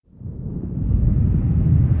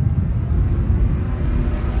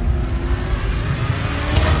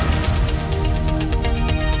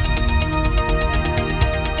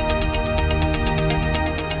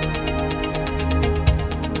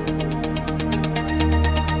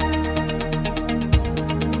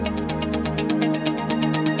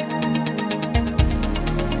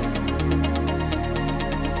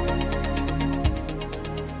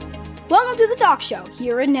talk show,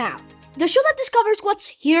 Here and Now, the show that discovers what's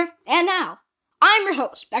here and now. I'm your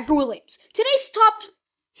host, Becker Williams. Today's top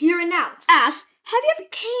Here and Now asks, have you ever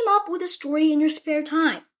came up with a story in your spare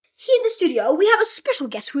time? Here in the studio, we have a special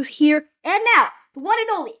guest who's here and now, the one and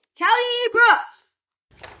only, Cowdy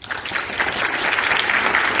Brooks.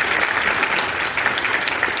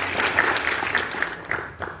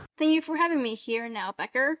 Thank you for having me here and now,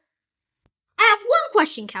 Becker. I have one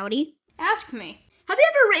question, Cowdy. Ask me. Have you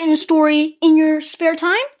ever written a story in your spare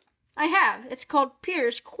time? I have. It's called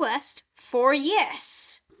Peter's Quest for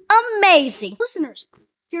Yes. Amazing. Listeners,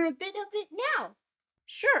 hear a bit of it now.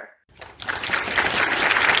 Sure.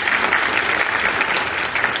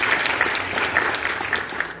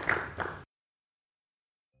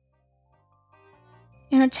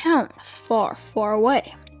 In a town far, far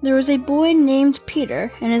away, there was a boy named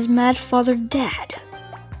Peter and his mad father, Dad.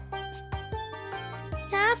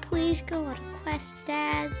 Can I please go on a quest,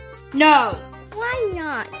 Dad? No, Why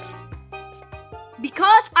not?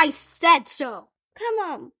 because I said so. Come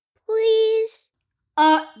on, please.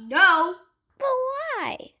 No, But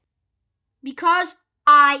why? because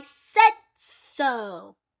I said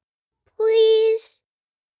so. Please.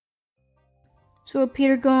 So will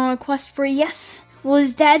Peter go on a quest for a yes? Will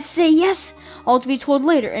his dad say yes? All to be told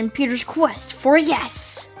later in Peter's Quest for a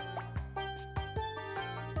Yes.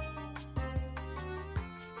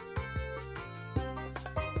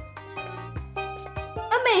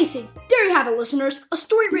 Amazing. There you have it, listeners. A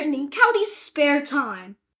story written in Cowdy's spare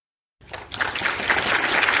time.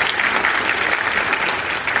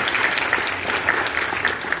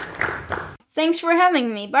 Thanks for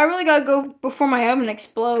having me, but I really gotta go before my oven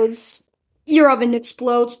explodes. Your oven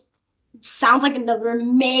explodes. Sounds like another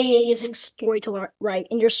amazing story to write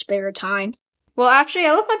in your spare time. Well, actually,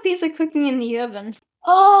 I left my pizza cooking in the oven.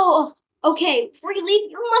 Oh, okay. Before you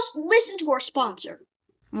leave, you must listen to our sponsor.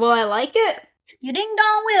 Will I like it? You ding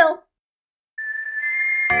dong will.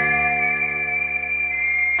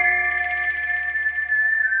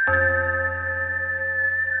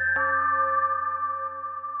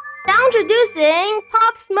 Now introducing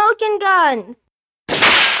Pop Smokin' Guns.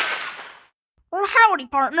 Well, howdy,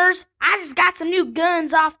 partners. I just got some new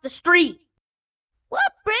guns off the street.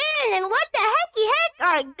 What brand and what the heck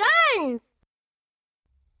are guns?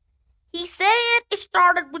 He said it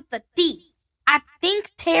started with the T. I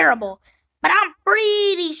think terrible, but I'm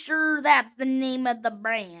pretty sure that's the name of the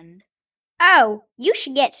brand. Oh, you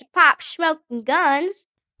should get some Pop Smokin' Guns.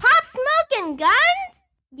 Pop Smokin' Guns?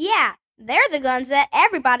 Yeah, they're the guns that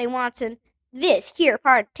everybody wants in this here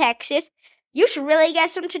part of Texas. You should really get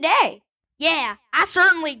some today. Yeah, I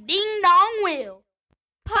certainly ding-dong will.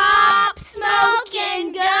 Pop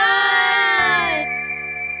Smokin' Guns!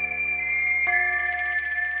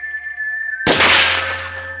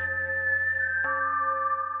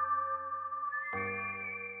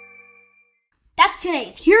 That's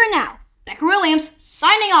today's Here and Now. Becker Williams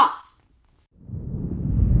signing off.